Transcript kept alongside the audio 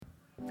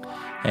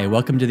Hey,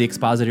 welcome to the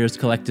Expositors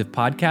Collective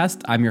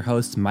podcast. I'm your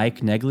host, Mike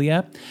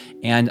Neglia,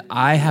 and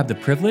I have the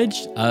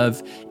privilege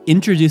of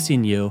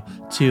introducing you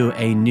to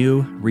a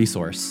new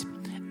resource.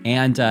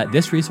 And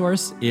this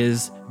resource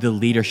is the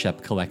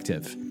Leadership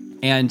Collective.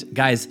 And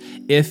guys,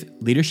 if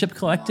Leadership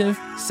Collective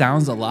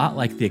sounds a lot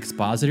like the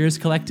Expositors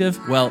Collective,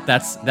 well,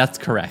 that's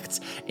correct.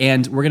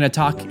 And we're going to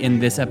talk in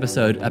this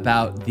episode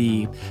about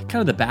the kind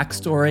of the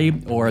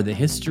backstory or the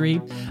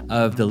history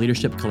of the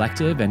Leadership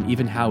Collective and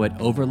even how it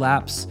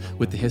overlaps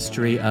with the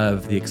history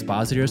of the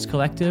Expositors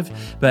Collective.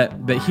 But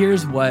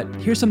here's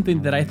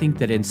something that I think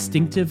that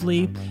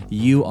instinctively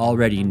you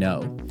already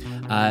know.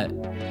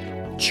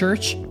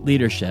 Church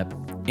leadership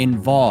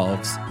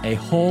involves a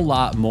whole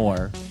lot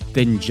more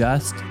than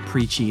just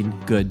preaching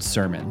good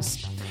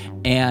sermons.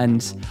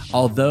 And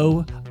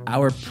although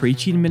our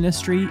preaching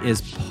ministry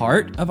is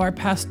part of our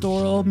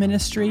pastoral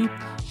ministry,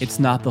 it's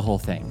not the whole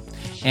thing.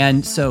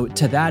 And so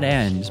to that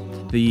end,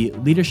 the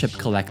Leadership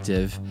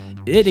Collective,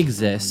 it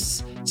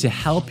exists to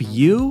help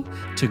you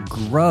to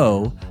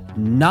grow,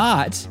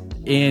 not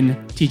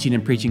in teaching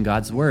and preaching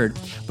God's word,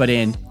 but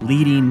in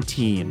leading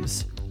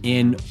teams,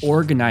 in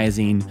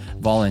organizing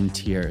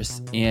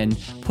volunteers, in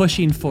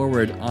pushing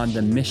forward on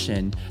the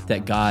mission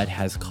that God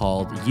has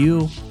called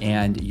you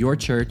and your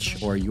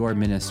church or your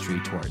ministry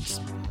towards.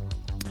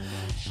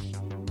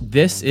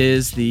 This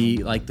is the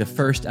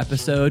first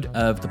episode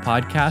of the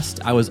podcast.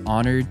 I was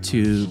honored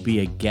to be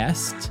a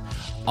guest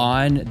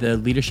on the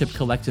Leadership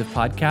Collective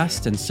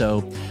podcast, and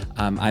so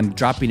I'm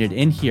dropping it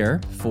in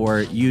here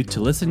for you to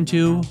listen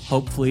to,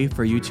 hopefully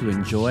for you to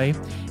enjoy,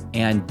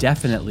 and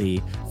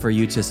definitely for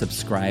you to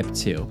subscribe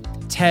to.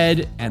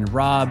 Ted and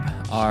Rob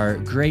are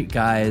great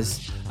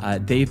guys.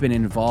 They've been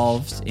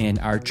involved in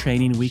our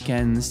training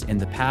weekends in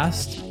the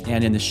past,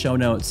 and in the show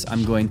notes,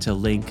 I'm going to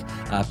link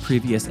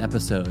previous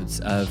episodes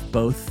of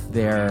both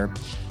their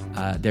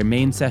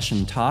main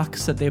session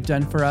talks that they've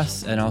done for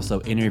us and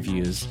also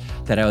interviews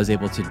that I was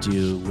able to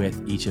do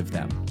with each of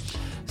them.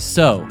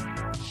 So,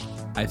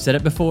 I've said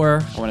it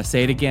before, I want to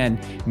say it again,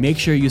 make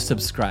sure you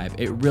subscribe.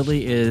 It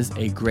really is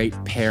a great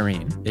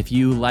pairing. If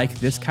you like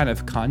this kind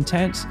of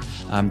content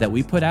that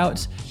we put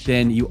out,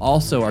 then you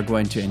also are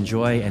going to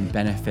enjoy and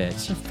benefit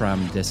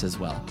from this as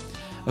well.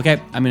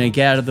 Okay, I'm going to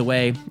get out of the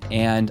way,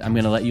 and I'm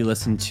going to let you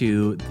listen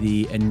to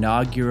the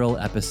inaugural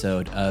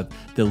episode of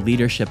the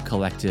Leadership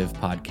Collective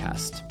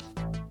podcast.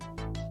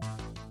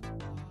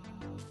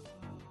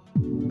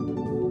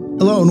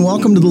 Hello and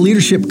welcome to the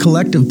Leadership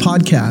Collective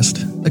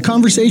podcast, a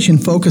conversation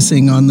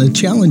focusing on the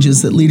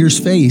challenges that leaders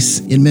face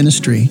in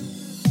ministry.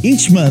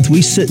 Each month,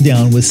 we sit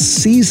down with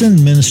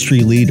seasoned ministry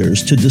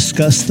leaders to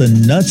discuss the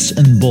nuts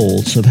and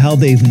bolts of how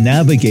they've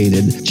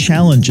navigated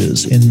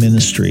challenges in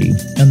ministry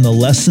and the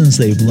lessons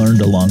they've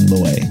learned along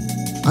the way.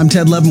 I'm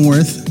Ted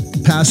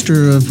Leavenworth,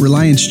 pastor of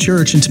Reliance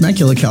Church in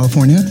Temecula,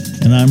 California.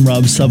 And I'm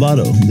Rob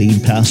Salvato,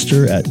 lead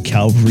pastor at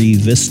Calvary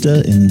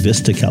Vista in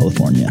Vista,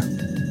 California.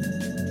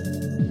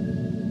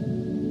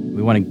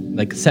 We want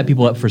to set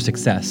people up for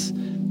success.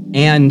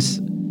 And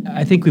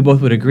I think we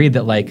both would agree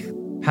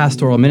that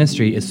pastoral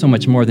ministry is so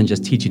much more than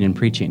just teaching and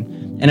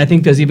preaching. And I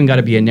think there's even got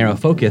to be a narrow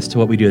focus to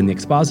what we do in the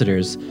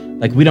Expositors.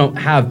 We don't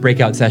have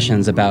breakout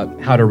sessions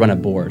about how to run a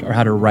board or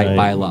how to write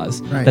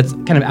bylaws. Right. That's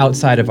kind of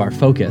outside of our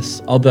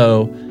focus,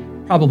 although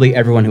probably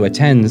everyone who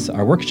attends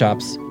our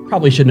workshops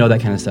probably should know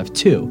that kind of stuff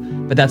too,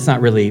 but that's not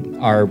really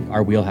our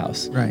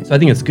wheelhouse. Right. So I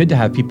think it's good to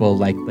have people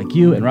like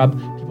you and Rob,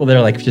 people that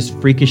are just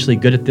freakishly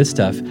good at this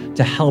stuff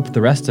to help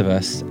the rest of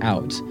us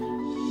out.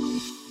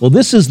 Well,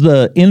 this is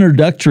the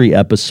introductory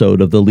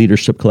episode of the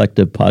Leadership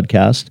Collective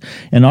podcast,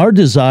 and our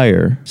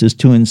desire is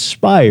to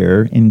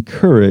inspire,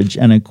 encourage,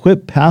 and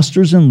equip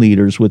pastors and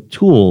leaders with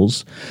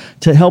tools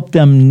to help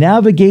them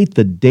navigate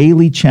the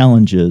daily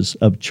challenges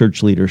of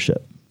church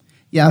leadership.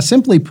 Yeah,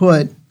 simply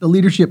put, the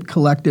Leadership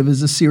Collective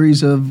is a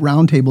series of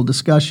roundtable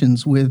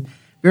discussions with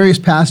various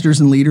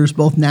pastors and leaders,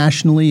 both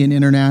nationally and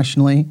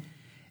internationally.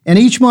 And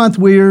each month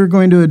we're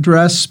going to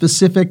address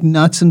specific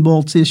nuts and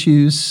bolts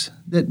issues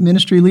that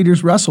ministry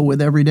leaders wrestle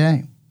with every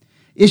day.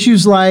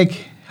 Issues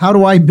like, how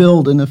do I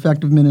build an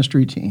effective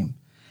ministry team?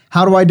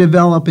 How do I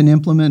develop and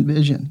implement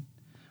vision?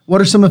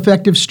 What are some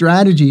effective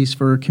strategies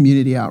for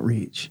community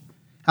outreach?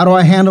 How do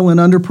I handle an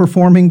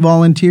underperforming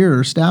volunteer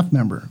or staff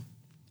member?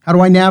 How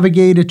do I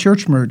navigate a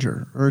church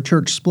merger or a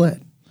church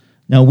split?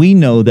 Now, we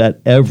know that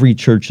every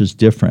church is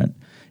different.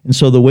 And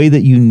so the way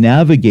that you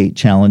navigate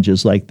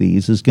challenges like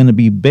these is going to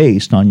be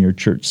based on your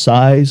church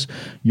size,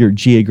 your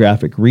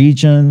geographic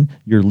region,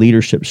 your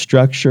leadership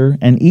structure,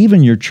 and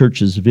even your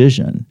church's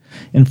vision.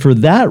 And for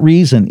that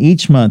reason,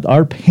 each month,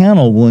 our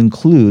panel will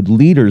include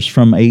leaders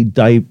from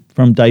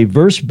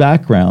diverse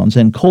backgrounds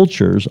and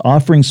cultures,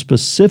 offering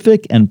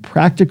specific and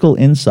practical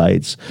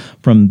insights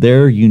from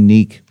their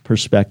unique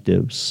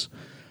perspectives.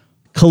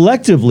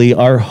 Collectively,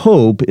 our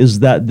hope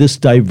is that this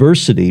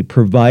diversity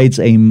provides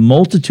a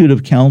multitude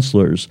of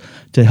counselors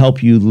to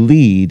help you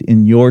lead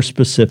in your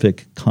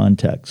specific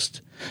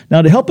context.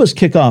 Now, to help us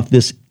kick off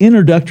this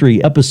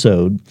introductory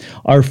episode,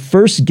 our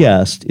first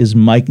guest is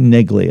Mike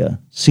Neglia,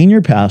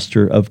 Senior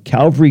Pastor of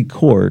Calvary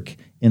Cork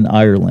in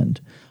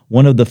Ireland,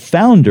 one of the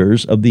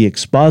founders of the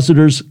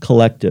Expositors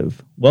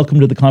Collective. Welcome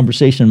to the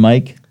conversation,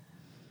 Mike.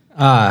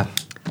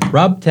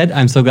 Rob, Ted,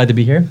 I'm so glad to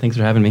be here. Thanks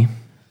for having me.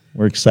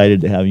 We're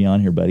excited to have you on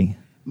here, buddy.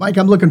 Mike,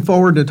 I'm looking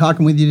forward to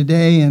talking with you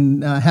today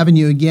and having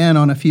you again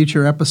on a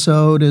future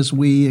episode as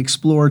we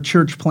explore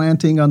church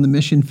planting on the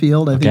mission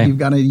field. I think you've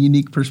got a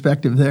unique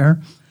perspective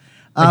there.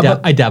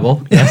 I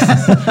dabble,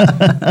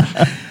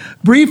 yes.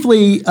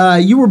 Briefly,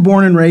 you were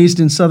born and raised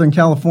in Southern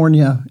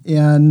California,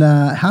 and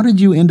how did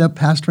you end up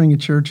pastoring a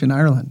church in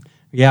Ireland?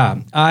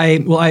 Yeah,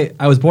 I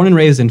was born and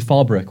raised in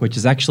Fallbrook, which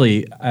is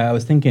actually, I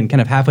was thinking,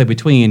 kind of halfway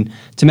between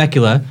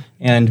Temecula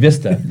and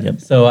Vista. Yep.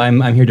 So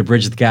I'm here to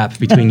bridge the gap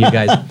between you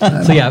guys.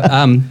 So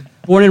yeah,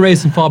 born and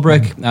raised in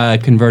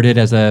Fallbrook, converted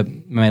as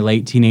my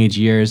late teenage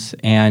years,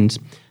 and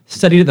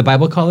studied at the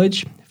Bible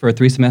College for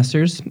 3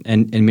 semesters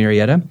in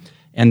Marietta.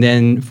 And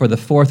then for the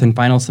 4th and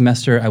final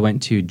semester, I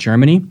went to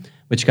Germany,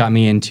 which got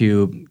me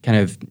into kind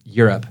of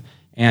Europe.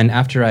 And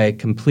after I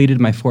completed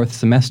my 4th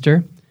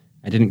semester,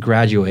 I didn't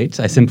graduate.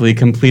 I simply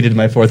completed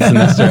my 4th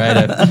semester. I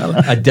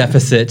had a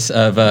deficit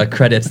of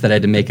credits that I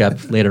had to make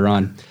up later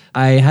on.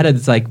 I had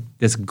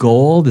this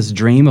goal, this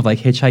dream of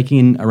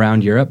hitchhiking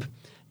around Europe.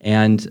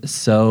 And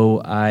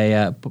so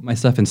I put my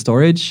stuff in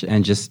storage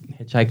and just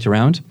hitchhiked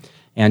around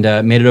and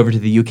made it over to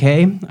the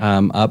UK,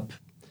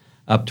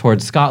 up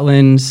towards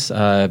Scotland.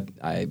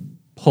 I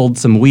pulled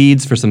some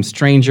weeds for some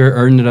stranger,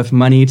 earned enough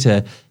money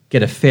to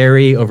get a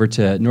ferry over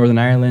to Northern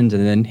Ireland,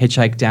 and then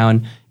hitchhiked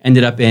down,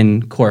 ended up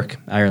in Cork,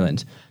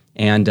 Ireland.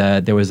 And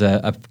there was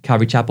a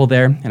Calvary Chapel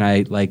there, and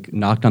I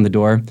knocked on the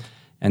door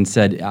and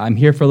said, I'm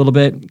here for a little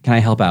bit, can I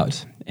help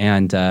out?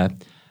 And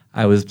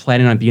I was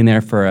planning on being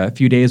there for a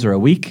few days or a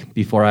week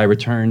before I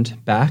returned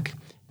back.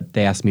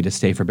 They asked me to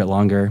stay for a bit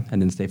longer,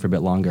 and then stay for a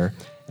bit longer.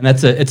 And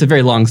it's a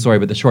very long story,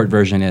 but the short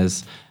version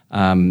is,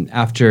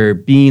 after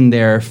being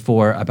there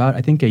for about,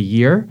 I think, a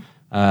year,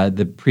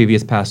 the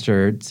previous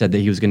pastor said that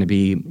he was going to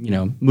be,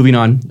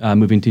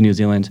 moving to New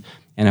Zealand,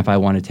 and if I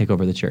wanted to take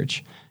over the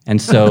church. And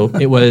so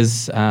it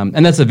was,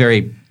 and that's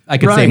I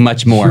could say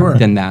much more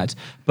than that.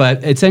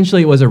 But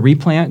essentially it was a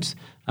replant.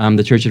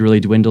 The church had really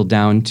dwindled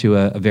down to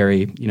a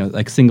very,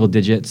 single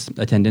digits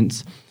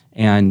attendance.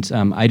 And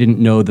I didn't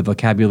know the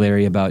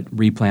vocabulary about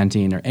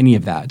replanting or any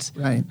of that.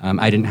 Right.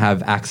 I didn't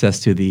have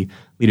access to the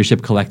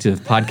Leadership Collective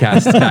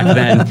podcast back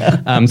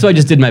then. So I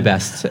just did my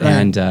best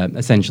and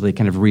essentially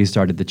kind of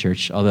restarted the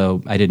church,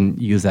 although I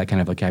didn't use that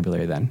kind of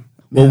vocabulary then.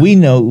 Well, we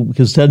know,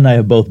 because Ted and I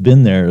have both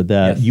been there,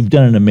 that you've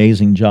done an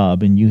amazing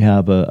job and you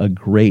have a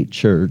great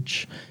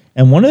church.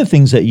 And one of the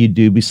things that you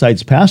do,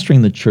 besides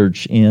pastoring the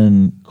church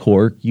in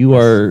Cork, you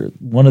are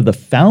one of the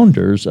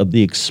founders of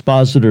the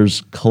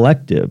Expositors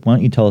Collective. Why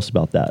don't you tell us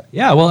about that?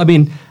 Yeah, well,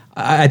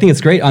 I think it's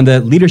great on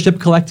the Leadership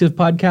Collective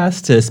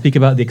podcast to speak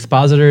about the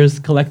Expositors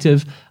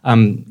Collective.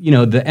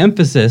 The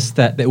emphasis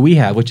that we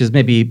have, which is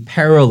maybe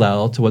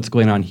parallel to what's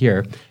going on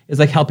here, is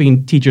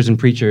helping teachers and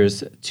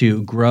preachers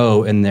to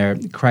grow in their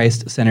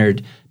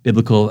Christ-centered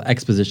biblical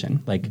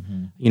exposition.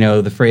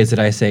 The phrase that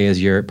I say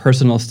is your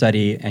personal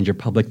study and your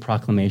public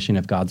proclamation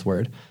of God's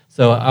word.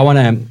 So I want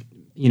to,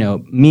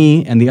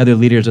 me and the other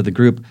leaders of the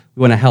group,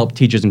 we want to help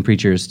teachers and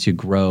preachers to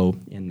grow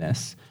in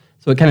this.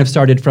 So it kind of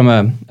started from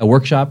a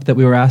workshop that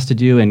we were asked to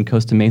do in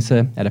Costa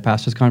Mesa at a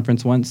pastor's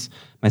conference once,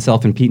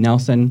 myself and Pete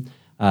Nelson,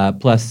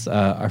 plus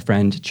our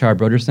friend Char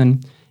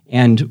Broderson.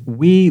 And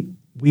we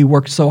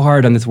worked so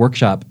hard on this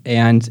workshop,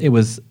 and it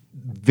was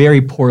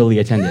very poorly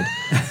attended.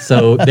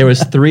 So there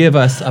was 3 of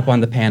us up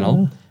on the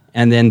panel,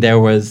 and then there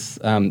was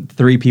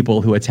 3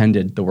 people who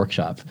attended the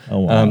workshop. Oh,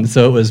 wow.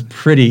 So it was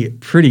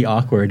pretty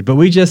awkward, but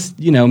we just,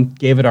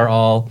 gave it our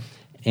all,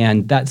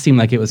 and that seemed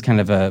like it was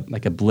kind of a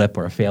blip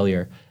or a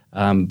failure.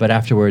 But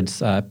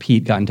afterwards,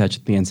 Pete got in touch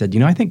with me and said,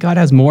 I think God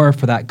has more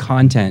for that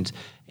content,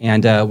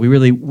 and we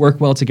really work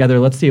well together.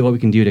 Let's see what we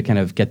can do to kind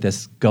of get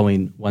this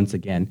going once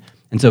again.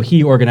 And so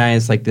he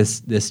organized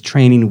this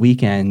training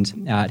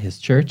weekend at his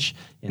church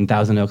in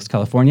Thousand Oaks,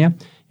 California,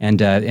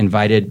 and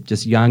invited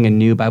just young and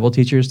new Bible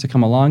teachers to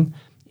come along.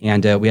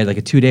 And we had a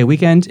 2-day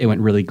weekend. It went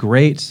really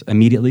great.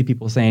 Immediately,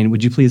 people saying,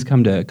 would you please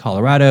come to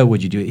Colorado?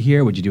 Would you do it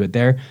here? Would you do it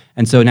there?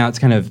 And so now it's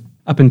kind of,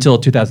 up until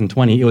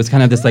 2020, it was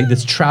kind of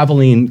this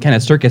traveling kind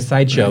of circus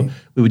sideshow. Right.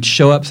 We would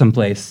show up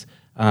someplace,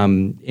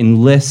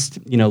 enlist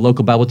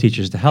local Bible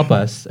teachers to help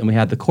us, and we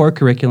had the core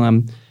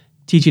curriculum,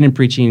 teaching and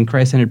preaching,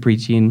 Christ-centered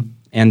preaching,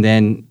 and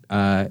then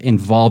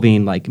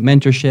involving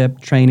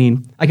mentorship,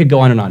 training. I could go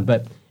on,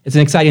 but it's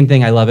an exciting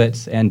thing. I love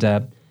it, and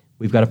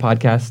we've got a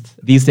podcast.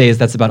 These days,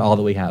 that's about all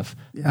that we have.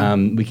 Yeah.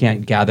 We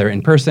can't gather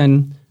in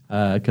person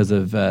because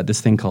of this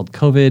thing called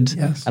COVID.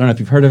 Yes. I don't know if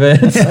you've heard of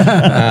it.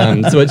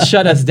 So it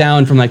shut us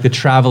down from the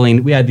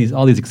traveling. We had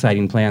all these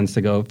exciting plans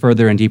to go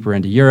further and deeper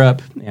into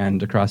Europe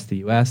and across the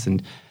U.S.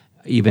 and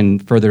even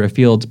further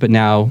afield. But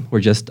now we're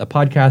just a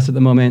podcast at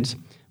the moment.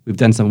 We've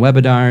done some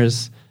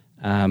webinars,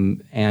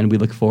 and we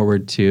look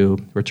forward to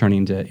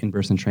returning to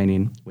in-person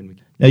training when we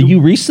can. Now,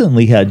 you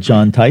recently had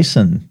John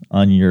Tyson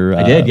on your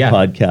I did, yeah.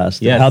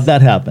 podcast. Yes. How'd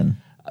that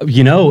happen?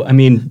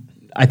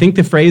 I think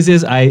the phrase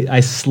is I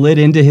slid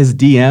into his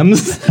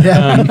DMs.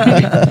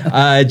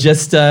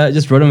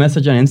 Just wrote a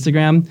message on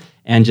Instagram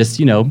and just,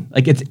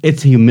 like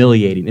it's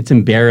humiliating. It's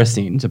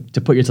embarrassing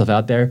to put yourself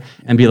out there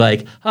and be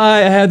like, hi,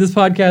 I have this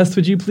podcast.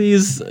 Would you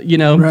please,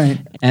 Right.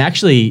 And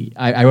actually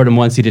I wrote him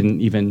once. He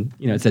didn't even,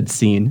 it said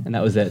seen and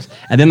that was it.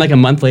 And then like a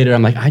month later,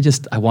 I'm like,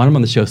 I want him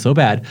on the show so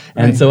bad.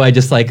 And Right. so I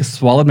just like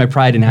swallowed my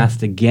pride and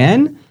asked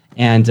again.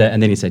 And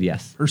then he said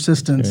yes.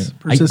 Persistence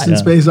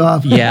pays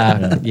off.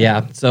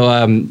 Yeah. So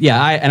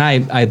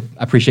I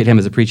appreciate him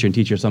as a preacher and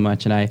teacher so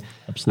much, and I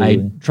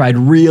tried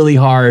really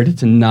hard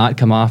to not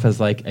come off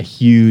as like a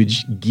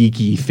huge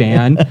geeky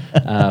fan.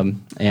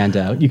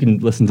 And you can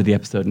listen to the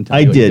episode and tell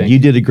me what you think. You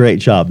did a great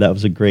job. That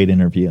was a great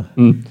interview.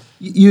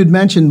 You had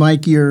mentioned,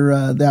 Mike,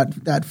 your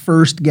that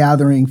first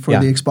gathering for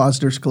the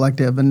Expositors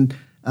Collective, and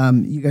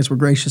you guys were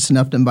gracious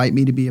enough to invite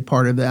me to be a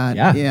part of that.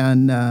 Yeah.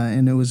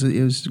 And it was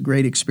a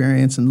great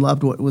experience, and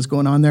loved what was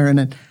going on there.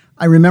 And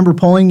I remember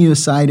pulling you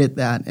aside at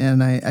that,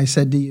 and I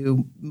said to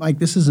you, Mike,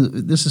 this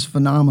is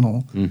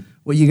phenomenal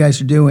what you guys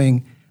are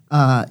doing.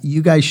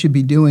 You guys should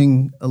be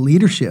doing a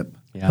leadership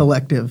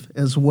collective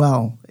as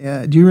well.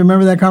 Do you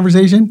remember that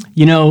conversation?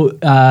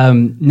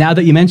 Now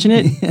that you mention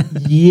it,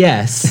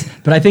 yes.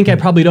 But I think I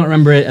probably don't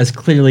remember it as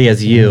clearly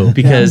as you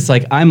because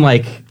like I'm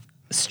like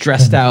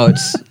stressed out,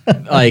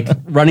 like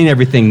running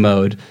everything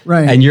mode,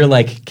 right? And you're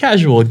like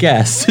casual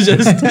guest,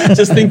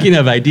 just thinking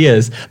of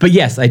ideas. But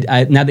yes, I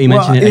now that you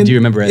mention it, I do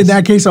remember it. In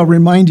that case, I'll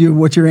remind you of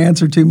what your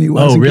answer to me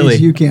was. Oh, really?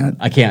 Case you can't.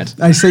 I can't.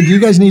 I said you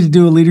guys need to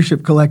do a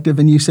leadership collective,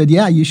 and you said,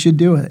 yeah, you should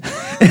do it.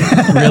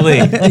 Really.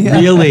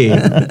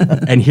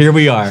 And here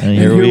we are. And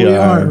here we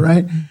are.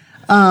 Right?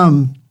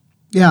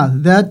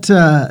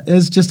 That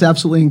is just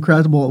absolutely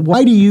incredible.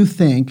 Why do you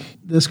think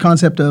this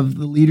concept of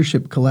the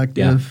leadership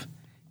collective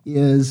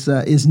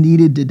is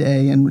needed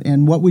today,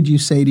 and what would you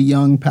say to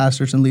young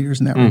pastors and leaders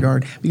in that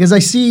regard? Because I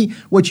see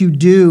what you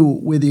do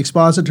with the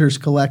Expositors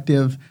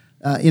Collective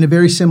in a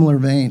very similar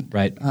vein,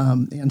 right?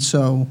 And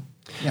so,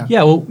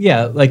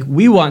 like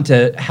we want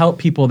to help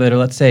people that are,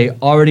 let's say,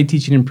 already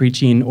teaching and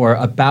preaching or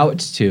about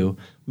to.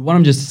 We want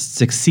them to just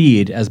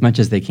succeed as much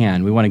as they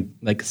can. We want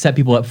to like set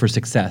people up for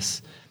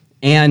success,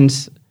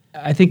 and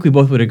I think we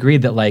both would agree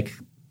that like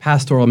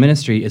pastoral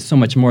ministry is so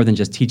much more than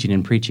just teaching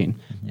and preaching.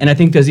 And I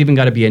think there's even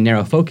got to be a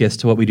narrow focus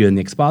to what we do in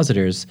the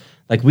Expositors.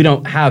 Like we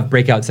don't have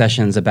breakout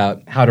sessions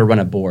about how to run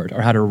a board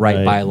or how to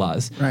write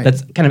bylaws. Right.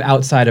 That's kind of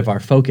outside of our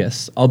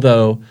focus,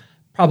 although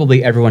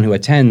probably everyone who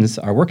attends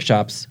our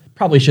workshops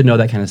probably should know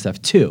that kind of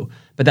stuff too.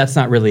 But that's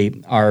not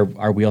really our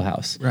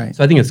wheelhouse. Right.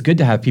 So I think it's good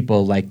to have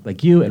people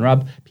like you and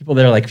Rob, people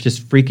that are like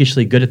just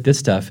freakishly good at this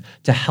stuff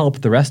to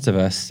help the rest of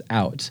us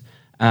out.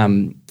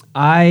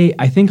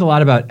 I think a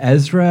lot about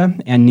Ezra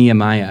and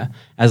Nehemiah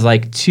as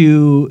like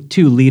two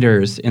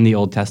leaders in the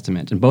Old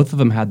Testament, and both of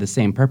them had the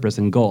same purpose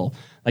and goal.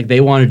 Like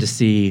they wanted to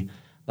see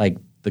like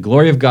the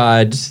glory of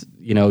God,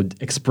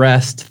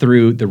 expressed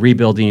through the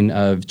rebuilding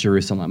of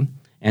Jerusalem.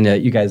 And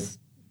you guys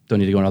don't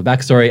need to go into all the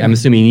backstory. I'm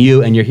assuming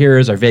you and your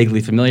hearers are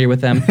vaguely familiar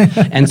with them.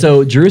 And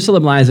so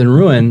Jerusalem lies in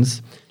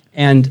ruins,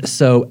 and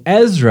so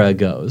Ezra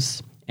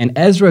goes. And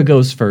Ezra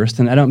goes first,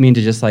 and I don't mean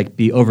to just like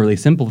be overly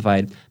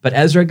simplified, but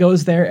Ezra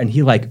goes there and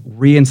he like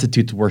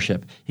reinstitutes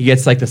worship. He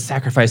gets like the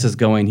sacrifices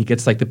going. He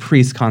gets like the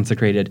priests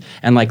consecrated,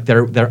 and like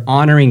they're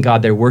honoring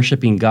God. They're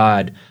worshiping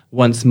God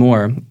once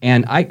more.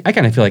 And I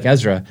kind of feel like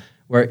Ezra,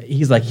 where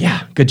he's like,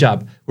 yeah, good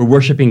job. We're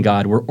worshiping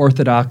God. We're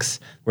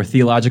orthodox. We're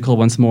theological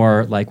once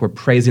more. Like we're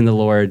praising the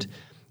Lord.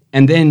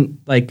 And then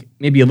like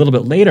maybe a little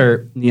bit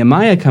later,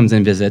 Nehemiah comes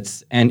and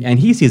visits, and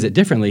he sees it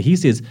differently. He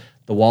sees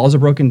the walls are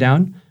broken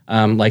down.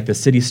 Like the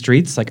city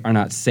streets like are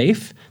not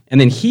safe. And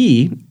then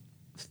he,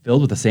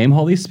 filled with the same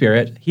Holy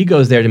Spirit, he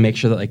goes there to make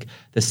sure that like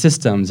the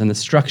systems and the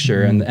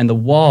structure and the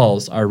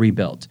walls are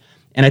rebuilt.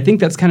 And I think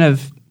that's kind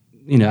of,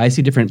 I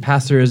see different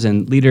pastors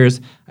and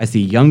leaders. I see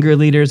younger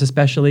leaders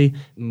especially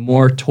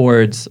more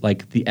towards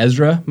like the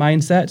Ezra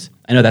mindset.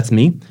 I know that's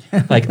me.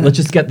 Like let's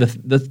just get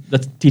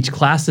let's teach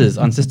classes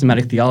on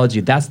systematic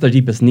theology. That's their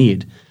deepest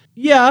need.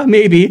 Yeah,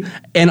 maybe.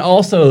 And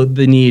also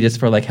the need is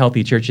for like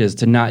healthy churches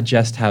to not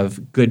just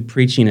have good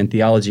preaching and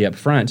theology up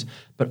front,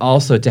 but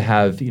also to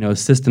have,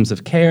 systems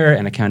of care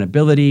and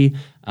accountability.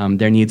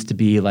 There needs to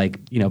be like,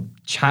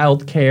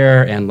 child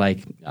care and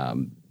like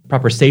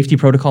proper safety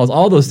protocols.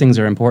 All those things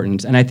are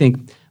important. And I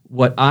think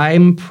what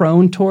I'm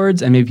prone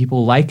towards, and maybe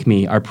people like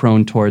me are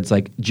prone towards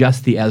like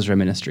just the Ezra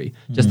ministry,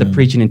 just the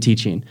preaching and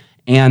teaching.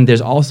 And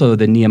there's also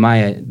the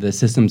Nehemiah, the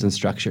systems and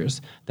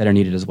structures that are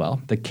needed as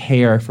well. The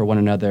care for one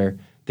another,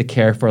 the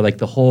care for like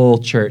the whole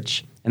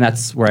church. And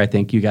that's where I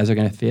think you guys are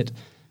going to fit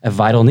a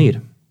vital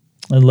need.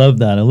 I love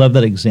that. I love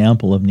that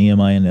example of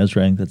Nehemiah and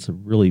Ezra. I think that's a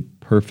really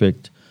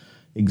perfect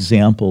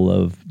example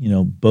of,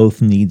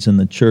 both needs in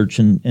the church.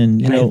 And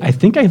I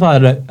think I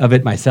thought of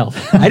it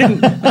myself. I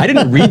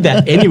didn't read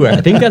that anywhere.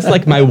 I think that's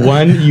like my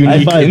one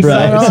unique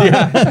insight.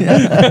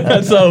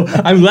 Yeah. So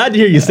I'm glad to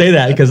hear you say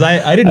that because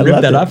I didn't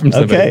rip that off from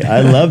somebody. Okay,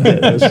 I loved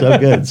it. It was so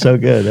good. So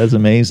good. That's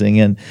amazing.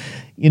 And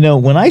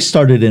When I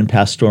started in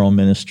pastoral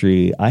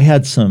ministry, I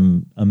had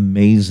some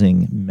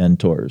amazing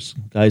mentors,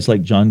 guys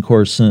like John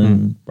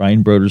Corson,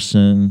 Brian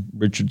Broderson,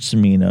 Richard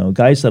Cimino,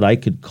 guys that I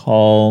could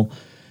call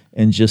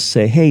and just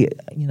say, hey,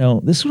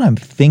 this is what I'm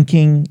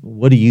thinking.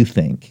 What do you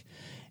think?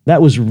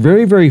 That was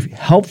very, very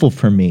helpful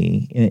for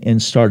me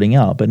in starting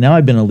out. But now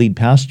I've been a lead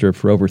pastor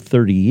for over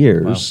 30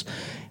 years. Wow.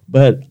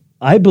 But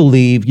I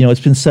believe, it's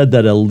been said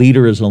that a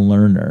leader is a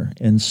learner.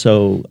 And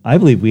so I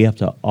believe we have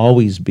to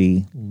always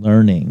be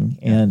learning.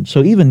 And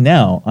so even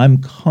now, I'm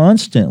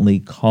constantly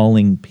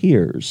calling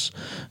peers,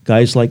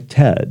 guys like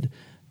Ted,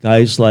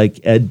 guys like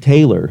Ed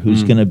Taylor,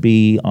 who's going to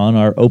be on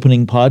our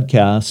opening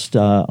podcast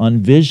on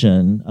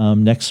Vision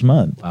next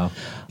month. Wow.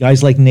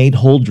 Guys like Nate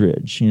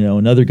Holdridge,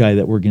 another guy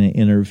that we're going to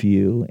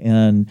interview.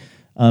 And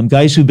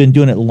guys who've been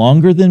doing it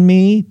longer than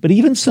me, but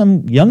even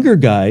some younger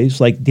guys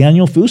like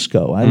Daniel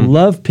Fusco. I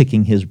love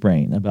picking his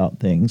brain about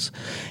things.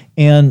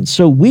 And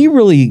so we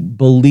really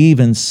believe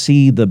and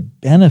see the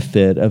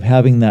benefit of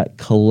having that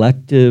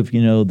collective,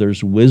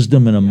 there's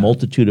wisdom in a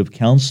multitude of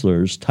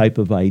counselors type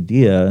of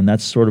idea. And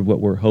that's sort of what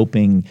we're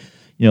hoping,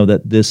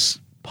 that this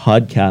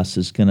podcast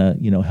is going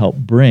to, help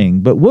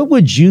bring. But what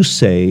would you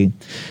say,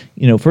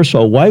 first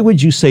of all, why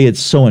would you say it's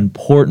so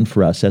important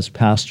for us as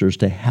pastors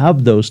to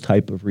have those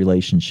type of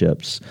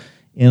relationships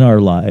in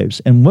our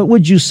lives? And what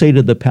would you say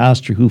to the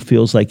pastor who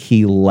feels like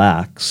he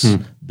lacks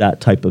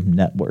that type of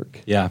network?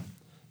 Yeah,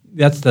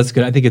 that's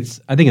good. I think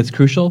it's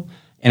crucial,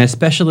 and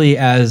especially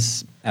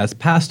as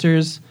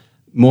pastors,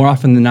 more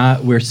often than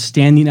not, we're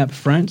standing up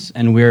front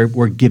and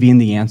we're giving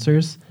the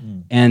answers.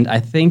 And I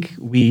think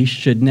we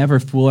should never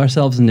fool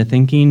ourselves into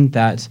thinking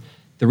that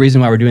the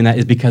reason why we're doing that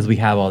is because we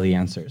have all the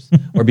answers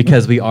or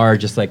because we are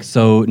just like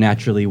so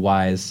naturally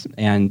wise.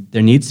 And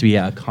there needs to be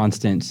a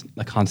constant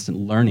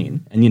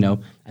learning. And,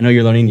 I know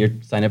you're learning, you're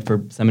signed up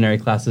for seminary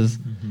classes.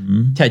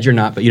 Ted, you're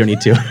not, but you don't need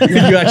to.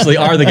 You actually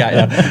are the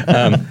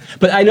guy.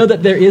 But I know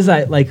that there is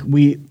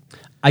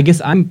I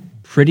guess I'm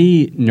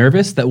pretty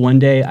nervous that one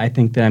day I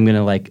think that I'm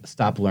going to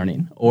stop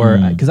learning, or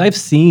because I've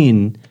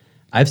seen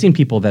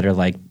people that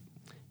are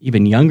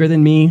even younger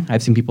than me.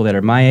 I've seen people that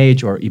are my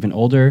age or even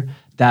older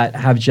that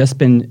have just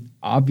been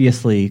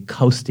obviously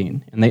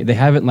coasting, and they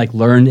haven't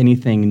learned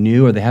anything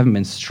new, or they haven't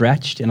been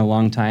stretched in a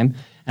long time.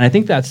 And I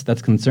think that's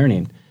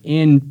concerning.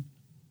 In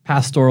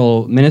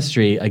pastoral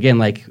ministry,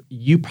 again,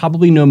 you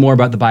probably know more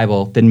about the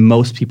Bible than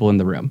most people in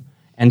the room.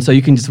 And so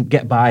you can just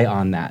get by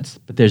on that.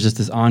 But there's just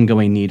this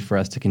ongoing need for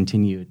us to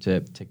continue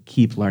to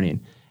keep learning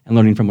and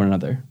learning from one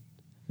another.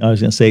 I was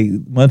going to say,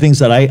 one of the things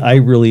that I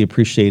really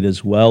appreciate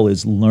as well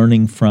is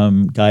learning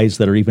from guys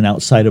that are even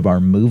outside of our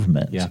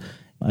movement. Yeah.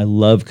 I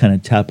love kind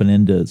of tapping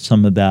into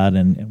some of that,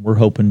 and we're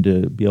hoping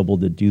to be able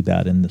to do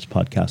that in this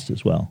podcast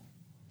as well.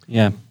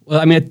 Yeah. Well,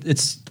 I mean,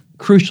 it's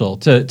crucial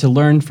to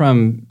learn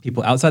from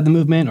people outside the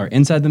movement or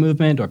inside the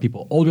movement, or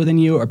people older than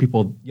you or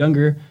people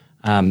younger.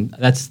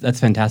 That's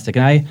fantastic.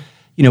 And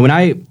when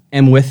I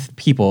am with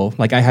people,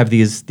 I have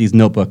these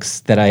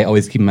notebooks that I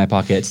always keep in my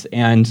pockets,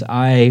 and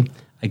I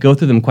go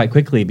through them quite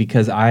quickly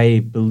because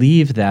I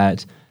believe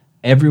that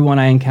everyone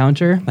I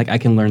encounter, I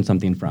can learn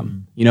something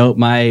from.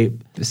 My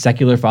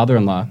secular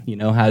father-in-law,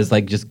 has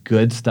just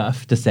good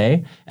stuff to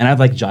say, and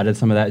I've jotted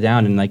some of that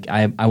down, and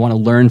I want to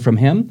learn from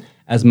him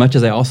as much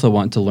as I also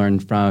want to learn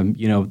from,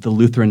 the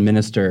Lutheran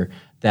minister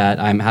that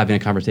I'm having a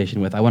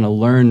conversation with. I want to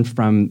learn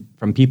from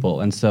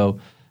people, and so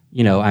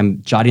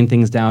I'm jotting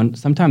things down.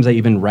 Sometimes I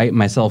even write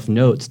myself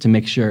notes to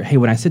make sure, hey,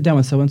 when I sit down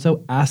with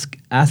so-and-so,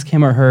 ask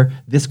him or her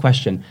this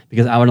question,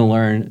 because I want to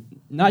learn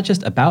not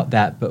just about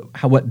that, but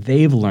what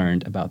they've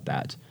learned about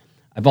that.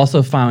 I've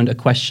also found a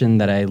question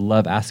that I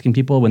love asking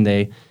people when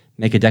they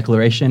make a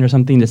declaration or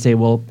something, to say,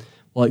 well,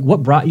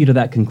 what brought you to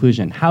that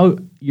conclusion? How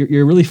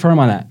you're really firm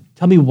on that.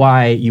 Tell me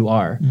why you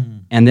are.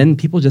 And then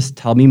people just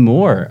tell me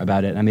more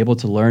about it, and I'm able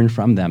to learn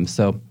from them.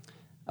 So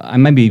I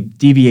might be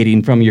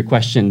deviating from your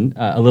question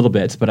a little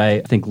bit, but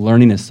I think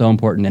learning is so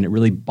important, and it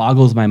really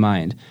boggles my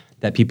mind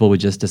that people would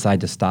just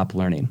decide to stop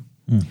learning.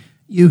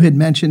 You had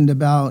mentioned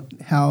about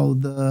how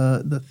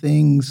the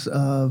things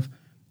of,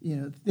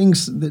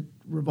 things that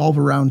revolve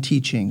around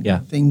teaching,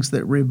 things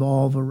that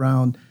revolve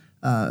around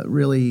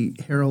really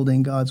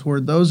heralding God's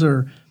word. Those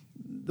are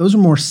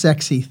more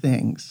sexy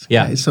things,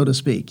 so to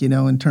speak,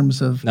 in terms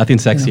of... Nothing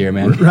sexier,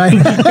 man.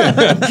 Right?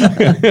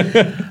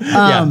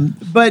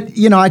 But,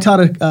 I taught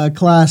a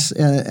class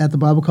at the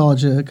Bible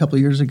College a couple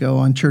of years ago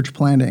on church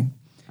planting.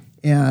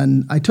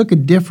 And I took a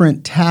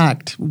different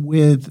tact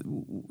with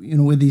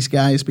these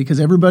guys, because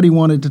everybody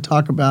wanted to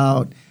talk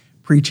about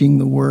preaching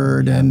the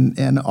word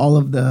and all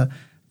of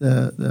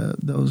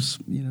those,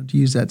 to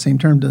use that same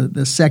term, the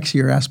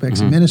sexier aspects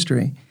of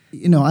ministry.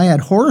 I had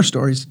horror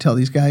stories to tell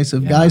these guys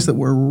of guys that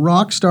were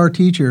rock star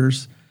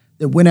teachers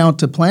that went out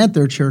to plant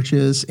their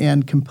churches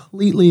and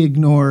completely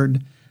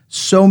ignored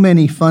so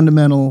many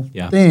fundamental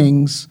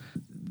things.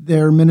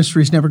 Their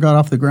ministries never got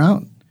off the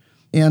ground.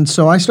 And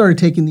so I started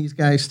taking these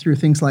guys through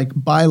things like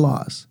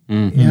bylaws.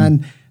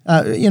 And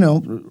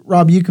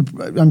Rob, you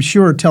could, I'm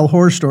sure, tell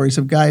horror stories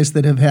of guys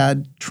that have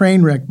had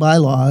train wreck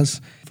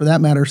bylaws, for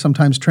that matter,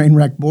 sometimes train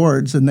wreck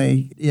boards, and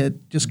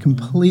it just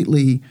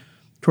completely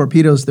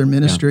torpedoes their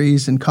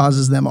ministries and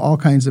causes them all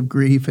kinds of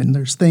grief. And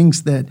there's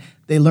things that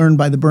they learn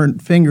by the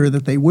burnt finger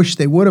that they wish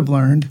they would have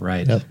learned.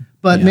 Right. Yep.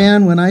 But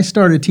man, when I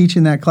started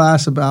teaching that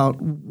class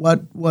about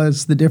what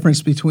was the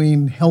difference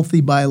between healthy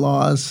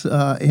bylaws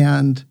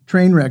and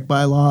train wreck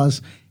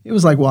bylaws, it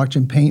was like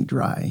watching paint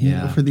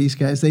dry for these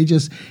guys. They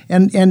just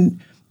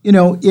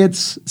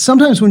it's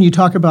sometimes when you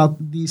talk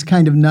about these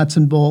kind of nuts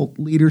and bolt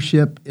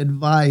leadership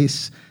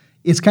advice,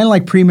 it's kind of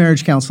like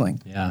pre-marriage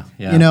counseling. Yeah.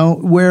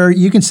 Where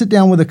you can sit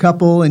down with a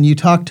couple and you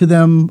talk to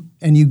them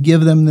and you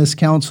give them this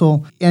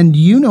counsel, and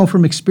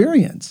from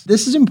experience,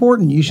 this is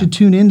important. You should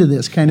tune into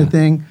this kind of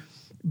thing.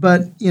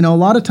 But, a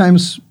lot of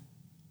times,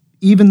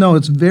 even though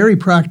it's very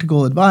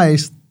practical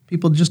advice,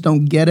 people just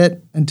don't get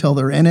it until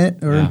they're in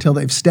it or until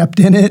they've stepped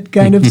in it,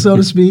 kind of, so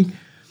to speak.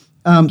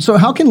 So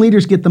how can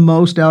leaders get the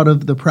most out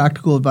of the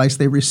practical advice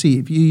they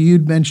receive?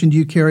 You'd mentioned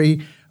you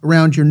carry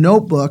around your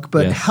notebook,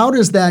 but how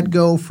does that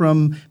go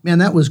from, man,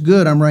 that was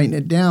good, I'm writing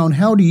it down.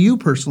 How do you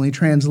personally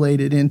translate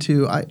it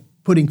into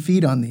putting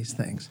feet on these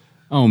things?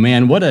 Oh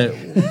man, what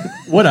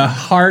a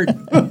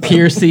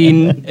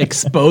heart-piercing,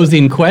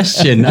 exposing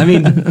question. I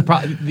mean,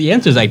 the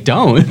answer is I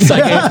don't. It's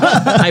like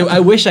I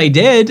wish I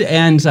did,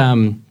 and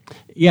so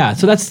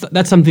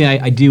that's something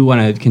I do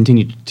want to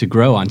continue to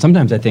grow on.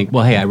 Sometimes I think,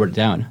 well, hey, I wrote it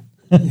down,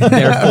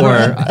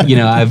 therefore,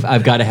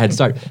 I've got a head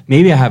start.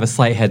 Maybe I have a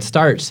slight head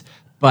start,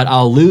 but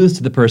I'll lose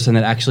to the person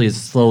that actually is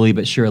slowly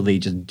but surely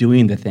just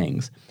doing the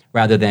things,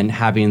 rather than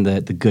having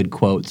the good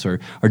quotes or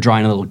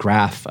drawing a little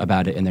graph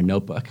about it in their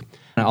notebook.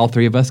 All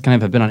three of us kind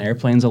of have been on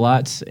airplanes a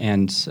lot,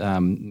 and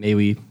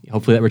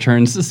hopefully that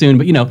returns soon.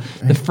 But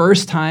the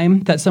first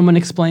time that someone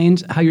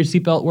explained how your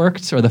seatbelt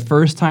worked, or the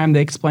first time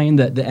they explained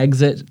the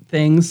exit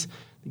things,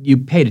 you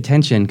paid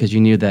attention because you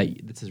knew that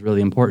this is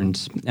really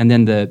important. And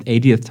then the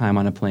 80th time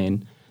on a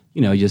plane,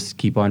 you just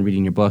keep on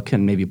reading your book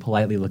and maybe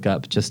politely look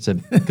up just to,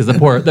 because the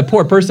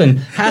poor person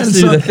has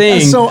to do the thing.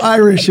 That's so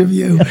Irish of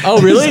you.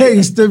 Oh,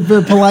 really?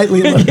 To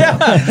politely look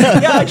up.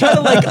 I try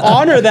to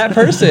honor that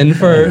person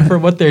for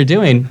what they're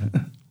doing.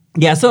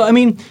 Yeah, so I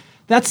mean,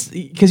 that's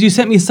because you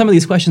sent me some of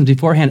these questions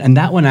beforehand, and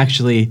that one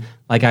actually,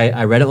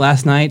 I read it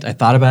last night. I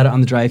thought about it on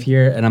the drive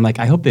here, and I'm like,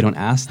 I hope they don't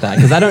ask that,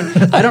 because I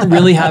don't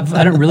really have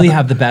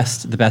the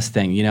best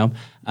thing,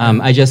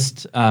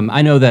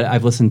 I know that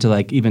I've listened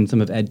to even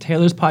some of Ed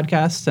Taylor's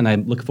podcasts, and I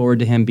look forward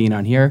to him being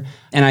on here.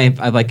 And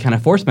I've kind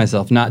of forced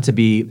myself not to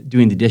be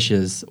doing the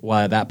dishes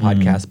while that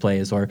podcast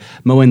plays or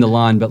mowing the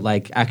lawn, but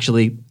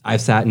actually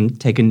I've sat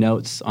and taken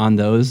notes on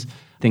those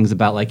things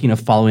about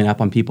following up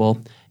on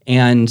people.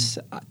 And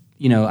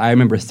I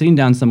remember sitting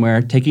down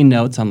somewhere, taking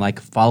notes on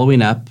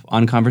following up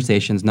on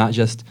conversations, not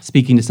just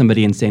speaking to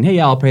somebody and saying, hey,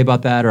 yeah, I'll pray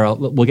about that, or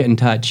we'll get in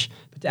touch,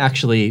 but to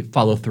actually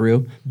follow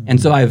through.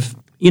 And so I've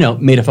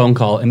made a phone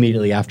call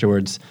immediately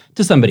afterwards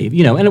to somebody,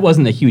 and it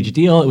wasn't a huge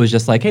deal. It was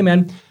just like, hey,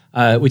 man,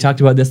 we talked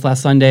about this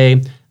last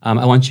Sunday.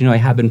 I want you to know I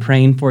have been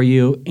praying for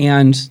you,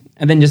 and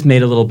then just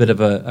made a little bit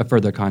of a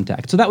further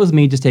contact. So that was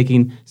me just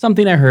taking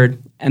something I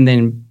heard and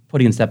then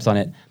putting steps on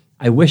it.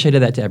 I wish I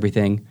did that to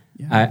everything.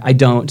 Yeah. I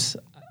don't.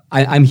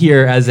 I'm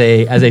here as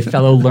a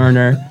fellow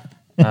learner.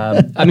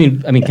 I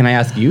mean, can I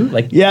ask you?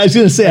 Yeah, I was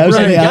going to say. I was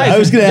going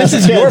to ask. This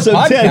is your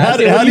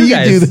podcast. How do you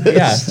do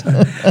this?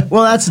 Yeah.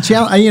 Well, that's a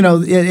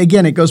challenge.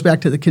 Again, it goes back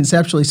to the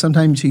conceptually.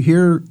 Sometimes you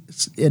hear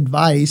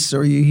advice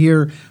or you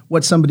hear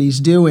what somebody's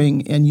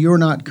doing, and you're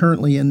not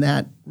currently in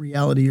that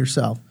reality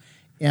yourself,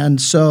 and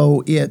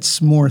so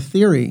it's more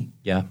theory.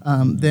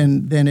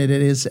 Than it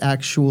is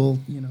actual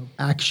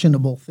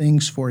actionable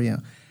things for you.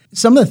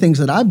 Some of the things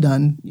that I've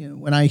done,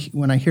 when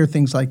I hear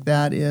things like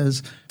that,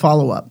 is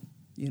follow up.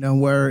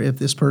 Where if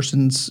this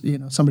person's,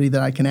 somebody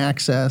that I can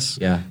access,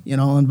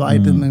 I'll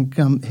invite them and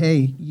come.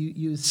 Hey,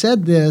 you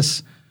said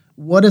this.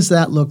 What does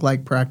that look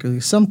like practically?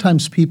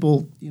 Sometimes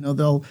people,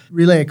 they'll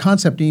relay a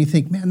concept and you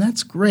think, man,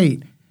 that's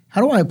great. How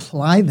do I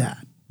apply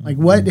that?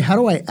 How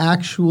do I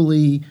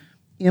actually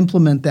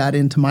implement that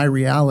into my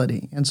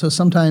reality? And so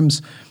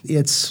sometimes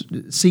it's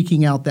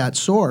seeking out that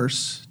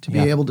source to be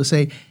able to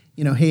say,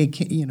 hey,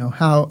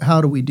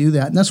 how do we do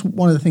that? And that's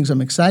one of the things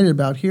I'm excited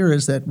about here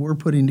is that we're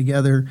putting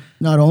together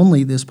not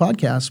only this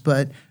podcast,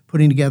 but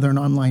putting together an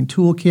online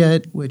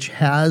toolkit, which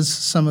has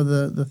some of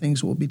the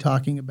things we'll be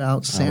talking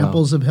about,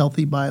 samples of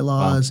healthy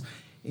bylaws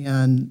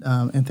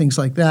and things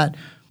like that.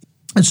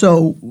 And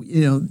so,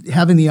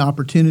 having the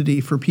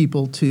opportunity for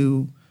people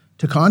to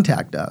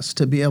contact us,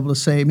 to be able to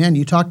say, man,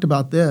 you talked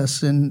about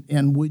this,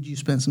 and would you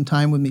spend some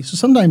time with me? So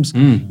sometimes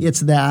it's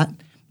that.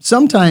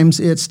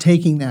 Sometimes it's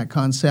taking that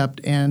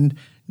concept and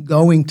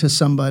going to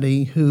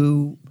somebody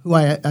who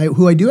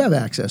I do have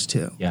access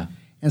to,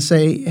 and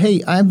say,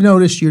 hey, I've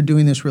noticed you're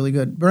doing this really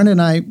good. Brenda and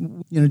I,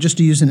 just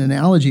to use an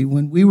analogy,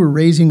 when we were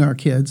raising our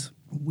kids,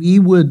 we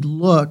would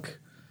look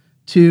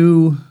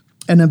to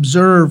and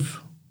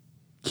observe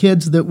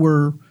kids that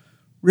were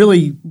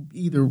really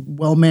either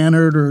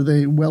well-mannered or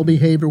they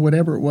well-behaved or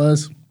whatever it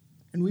was,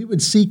 and we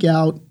would seek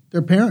out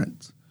their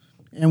parents.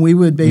 And we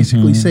would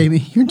basically say,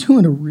 you're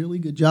doing a really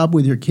good job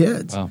with your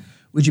kids. Wow.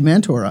 Would you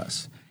mentor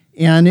us?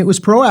 And it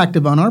was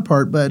proactive on our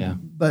part, but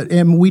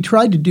we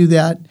tried to do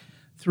that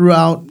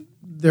throughout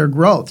their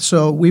growth.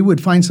 So we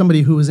would find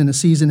somebody who was in a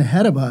season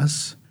ahead of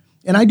us.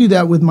 And I do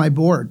that with my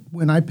board.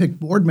 When I pick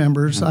board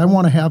members, I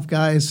want to have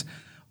guys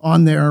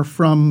on there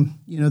from,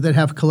 that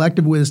have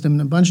collective wisdom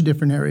in a bunch of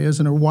different areas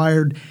and are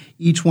wired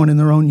each one in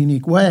their own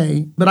unique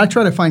way. But I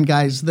try to find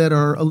guys that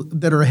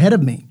are ahead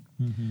of me.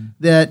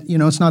 That,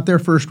 it's not their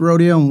first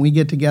rodeo, and we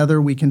get together,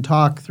 we can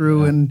talk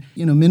through, and,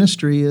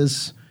 ministry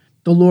is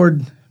the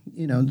Lord,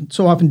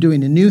 so often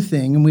doing a new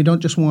thing, and we don't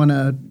just want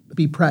to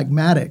be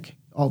pragmatic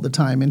all the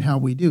time in how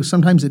we do.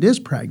 Sometimes it is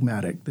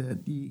pragmatic that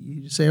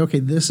you say, okay,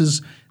 this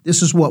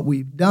is what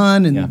we've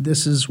done, and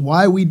this is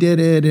why we did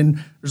it, and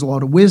there's a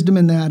lot of wisdom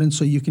in that, and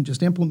so you can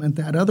just implement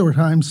that. Other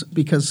times,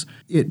 because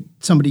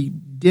somebody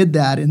did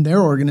that in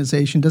their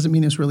organization doesn't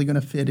mean it's really going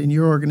to fit in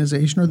your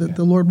organization, or that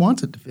the Lord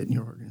wants it to fit in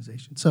your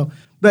organization. So,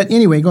 but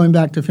anyway, going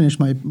back to finish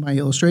my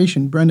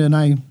illustration, Brenda and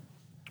I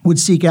would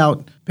seek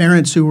out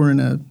parents who were in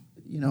a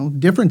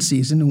different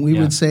season, and we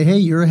would say, hey,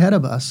 you're ahead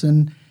of us,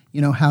 and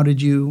how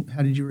did you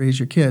raise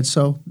your kids?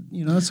 So,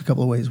 that's a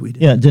couple of ways we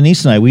did. Yeah,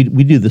 Denise and I, we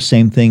do the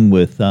same thing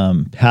with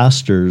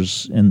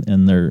pastors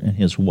and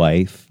his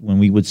wife. When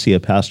we would see a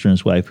pastor and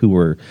his wife who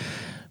were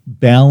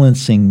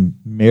balancing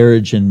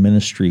marriage and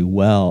ministry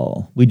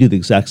well, we do the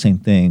exact same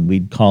thing.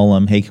 We'd call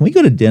them, hey, can we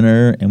go to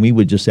dinner? And we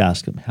would just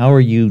ask them, how are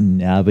you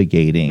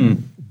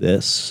navigating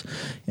this?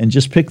 And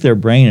just pick their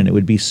brain, and it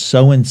would be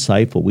so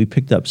insightful. We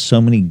picked up so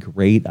many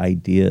great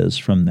ideas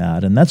from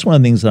that. And that's one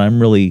of the things that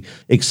I'm really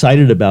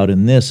excited about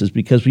in this, is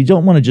because we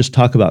don't want to just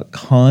talk about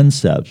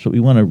concepts, but we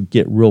want to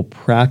get real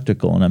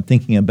practical. And I'm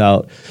thinking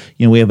about,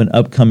 we have an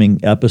upcoming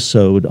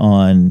episode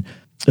on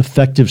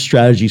effective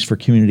strategies for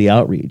community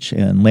outreach,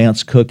 and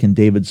Lance Cook and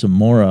David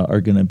Zamora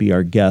are going to be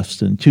our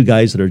guests, and two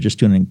guys that are just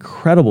doing an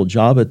incredible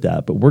job at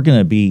that. But we're going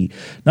to be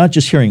not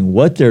just hearing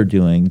what they're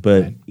doing,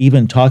 but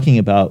even talking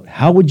about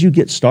how would you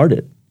get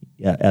started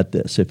at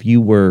this if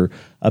you were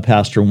a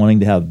pastor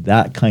wanting to have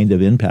that kind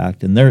of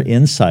impact, and their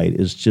insight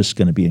is just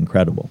going to be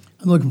incredible.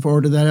 I'm looking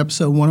forward to that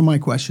episode. One of my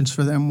questions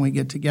for them when we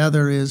get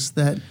together is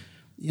that,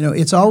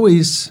 it's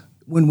always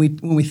when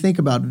we think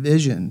about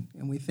vision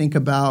and we think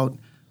about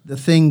the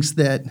things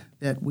that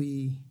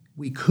we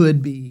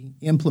could be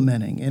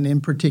implementing, and in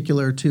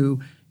particular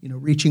to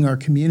reaching our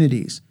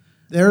communities,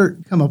 they're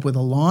come up with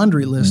a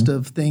laundry list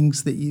of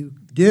things that you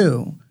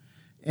do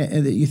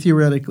and that you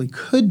theoretically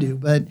could do,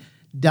 but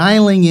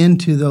dialing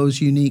into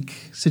those unique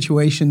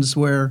situations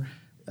where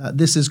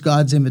this is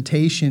God's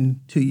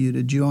invitation to you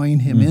to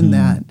join Him in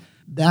that.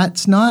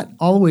 That's not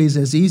always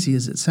as easy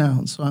as it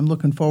sounds. So I'm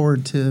looking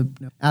forward to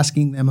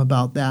asking them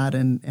about that,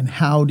 and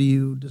how do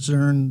you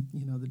discern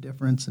the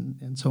difference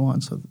and so on.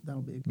 So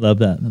that'll be love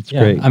that. That's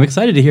great. I'm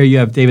excited to hear you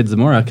have David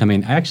Zamora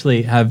coming. I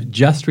actually have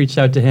just reached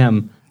out to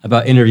him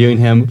about interviewing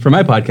him for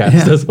my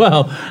podcast as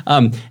well.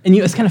 And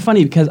it's kind of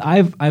funny because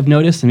I've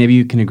noticed, and maybe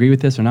you can agree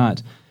with this or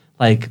not,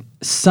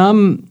 there's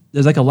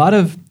a lot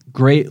of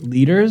great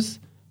leaders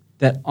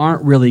that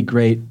aren't really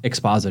great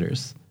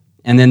expositors.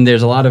 And then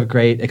there's a lot of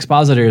great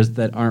expositors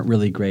that aren't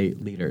really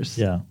great leaders.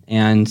 Yeah.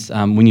 And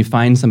when you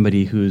find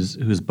somebody who's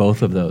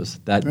both of those,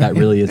 that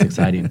really is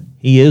exciting.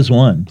 He is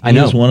one. I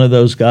know. He is one of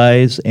those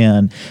guys.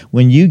 And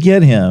when you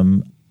get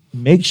him,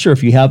 make sure,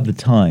 if you have the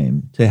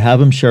time, to have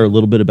him share a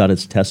little bit about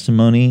his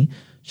testimony.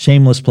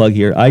 Shameless plug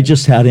here. I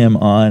just had him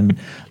on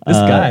this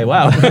guy.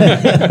 Wow.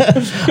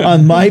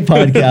 on my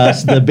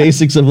podcast, The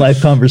Basics of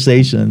Life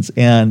Conversations,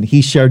 and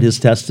he shared his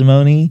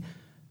testimony.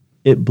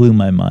 It blew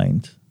my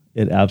mind.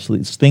 It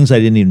absolutely, it's things I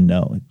didn't even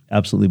know. It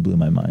absolutely blew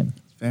my mind.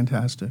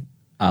 fantastic.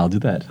 I'll do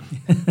that.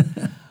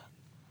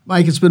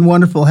 Mike, it's been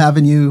wonderful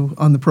having you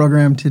on the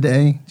program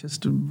today.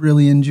 Just to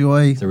really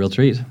enjoy It's a real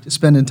treat. just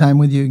spending time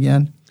with you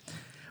again.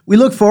 We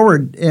look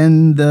forward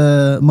in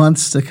the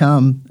months to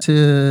come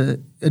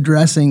to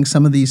addressing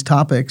some of these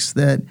topics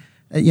that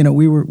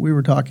we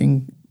were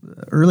talking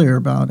earlier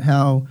about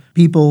how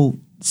people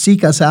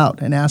seek us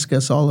out and ask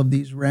us all of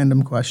these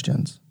random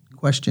questions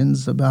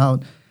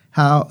about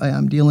how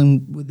I'm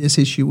dealing with this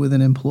issue with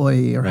an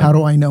employee, or how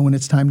do I know when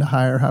it's time to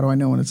hire? How do I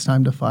know when it's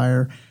time to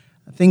fire?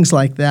 Things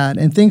like that,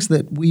 and things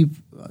that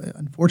we've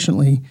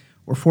unfortunately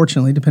or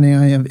fortunately, depending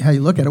on how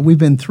you look at it, we've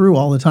been through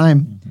all the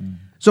time. Mm-hmm.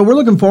 So we're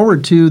looking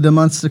forward to the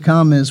months to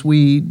come as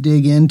we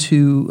dig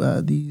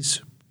into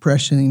these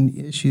pressing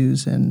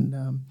issues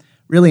and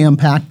really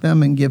unpack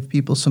them and give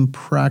people some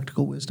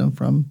practical wisdom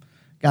from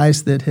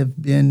guys that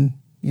have been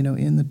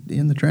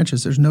in the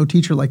trenches. There's no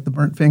teacher like the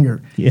burnt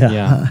finger.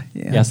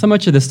 Yeah. So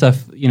much of this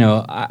stuff,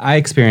 I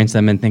experience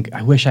them and think,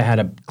 I wish I had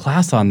a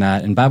class on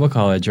that in Bible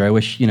college, or I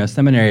wish,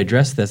 seminary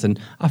addressed this. And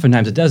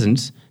oftentimes it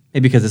doesn't,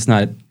 maybe because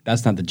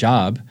that's not the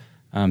job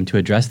to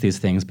address these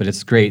things. But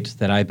it's great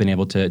that I've been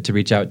able to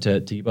reach out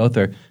to you both,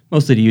 or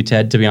mostly to you,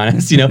 Ted, to be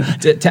honest,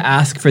 to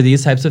ask for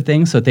these types of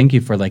things. So thank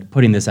you for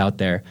putting this out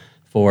there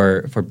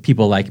for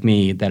people like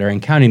me that are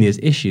encountering these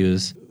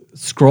issues,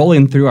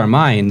 scrolling through our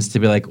minds to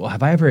be like, well,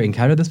 have I ever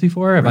encountered this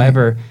before? Have I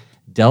ever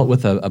dealt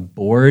with a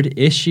board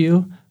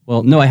issue?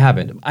 Well, no, I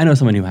haven't. I know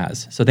someone who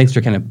has. So thanks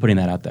for kind of putting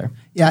that out there.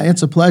 Yeah,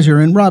 it's a pleasure.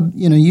 And Rob,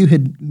 you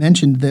had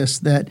mentioned this,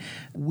 that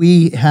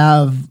we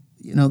have,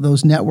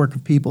 those network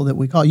of people that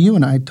we call. You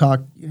and I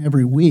talk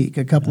every week,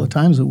 a couple of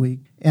times a week.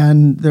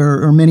 And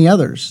there are many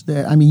others.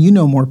 You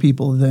know more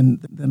people than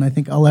I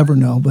think I'll ever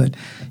know, but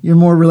you're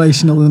more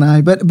relational than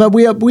I. But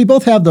we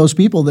both have those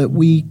people that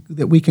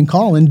we can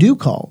call and do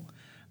call.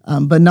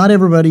 But not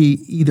everybody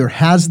either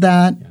has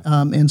that,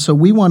 and so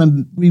we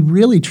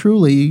really,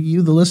 truly,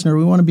 you, the listener,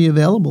 we want to be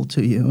available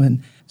to you.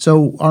 And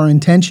so our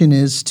intention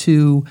is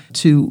to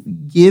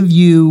give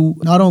you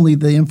not only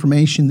the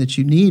information that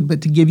you need,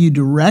 but to give you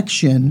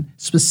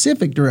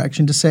specific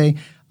direction, to say,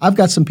 I've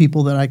got some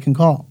people that I can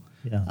call.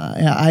 Yeah.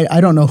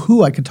 I don't know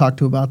who I could talk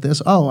to about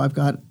this. Oh, I've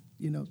got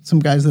some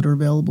guys that are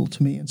available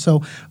to me, and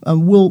so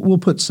we'll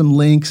put some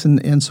links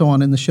and so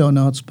on in the show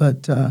notes.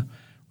 But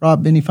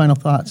Rob, any final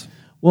thoughts?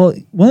 Well,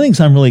 one of the things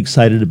I'm really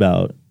excited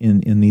about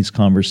in these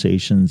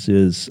conversations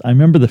is I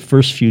remember the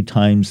first few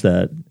times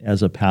that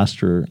as a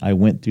pastor, I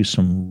went through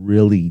some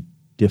really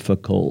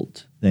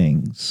difficult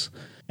things,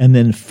 and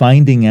then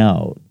finding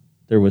out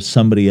there was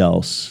somebody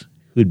else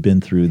who'd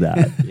been through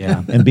that.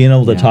 And being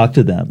able to talk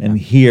to them and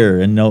hear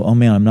and know, oh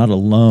man, I'm not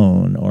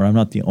alone, or I'm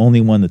not the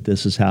only one that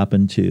this has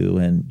happened to,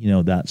 and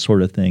that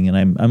sort of thing. And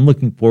I'm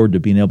looking forward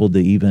to being able to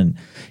even,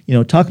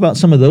 talk about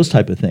some of those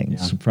type of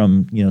things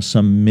from,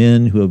 some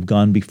men who have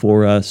gone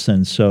before us.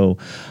 And so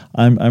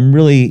I'm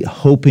really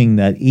hoping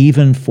that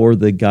even for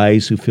the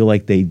guys who feel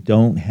like they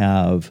don't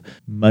have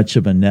much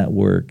of a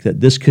network, that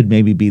this could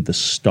maybe be the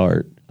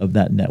start of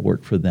that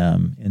network for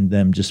them, and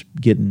them just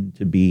getting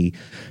to be,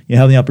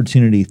 having the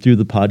opportunity through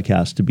the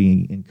podcast to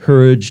be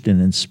encouraged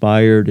and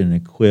inspired and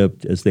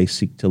equipped as they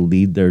seek to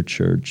lead their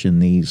church in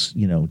these,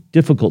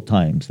 difficult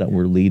times that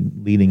we're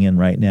leading in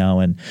right now.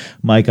 And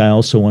Mike, I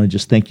also want to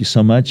just thank you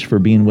so much for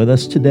being with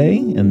us today.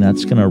 And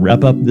that's going to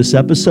wrap up this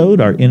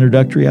episode, our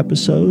introductory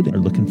episode. We're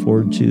looking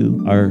forward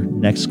to our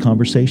next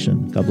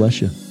conversation. God bless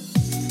you.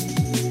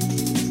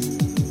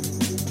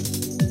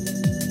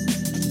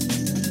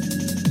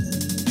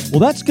 Well,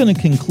 that's going to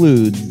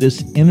conclude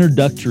this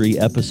introductory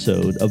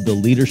episode of the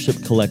Leadership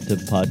Collective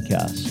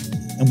podcast.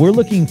 And we're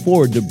looking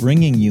forward to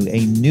bringing you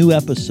a new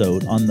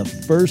episode on the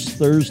first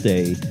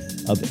Thursday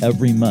of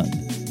every month.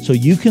 So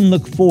you can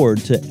look forward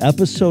to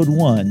episode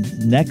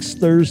 1 next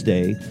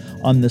Thursday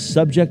on the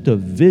subject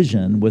of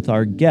vision with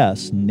our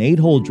guests, Nate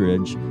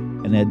Holdridge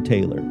and Ed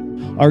Taylor.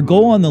 Our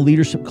goal on the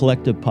Leadership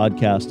Collective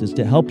podcast is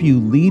to help you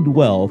lead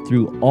well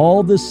through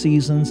all the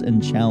seasons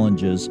and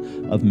challenges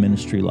of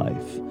ministry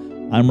life.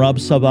 I'm Rob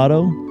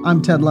Salvato.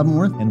 I'm Ted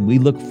Leavenworth. And we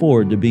look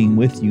forward to being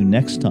with you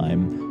next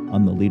time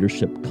on the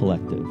Leadership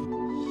Collective.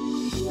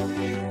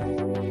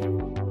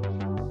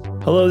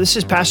 Hello, this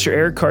is Pastor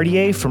Eric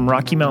Cartier from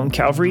Rocky Mountain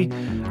Calvary.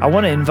 I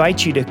want to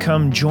invite you to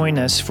come join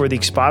us for the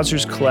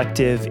Expositors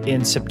Collective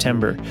in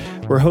September.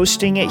 We're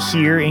hosting it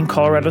here in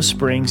Colorado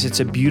Springs.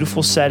 It's a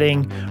beautiful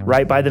setting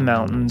right by the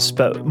mountains,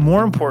 but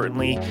more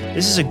importantly,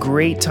 this is a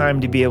great time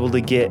to be able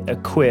to get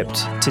equipped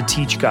to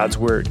teach God's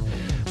Word.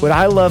 What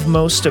I love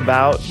most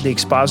about the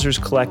Expositors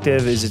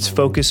Collective is its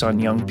focus on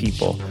young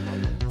people.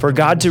 For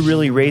God to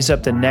really raise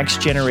up the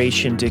next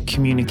generation to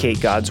communicate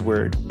God's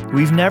Word.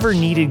 We've never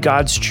needed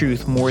God's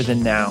truth more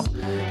than now.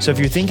 So if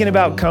you're thinking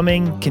about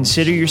coming,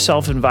 consider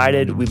yourself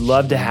invited. We'd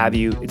love to have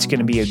you. It's going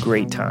to be a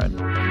great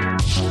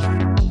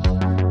time.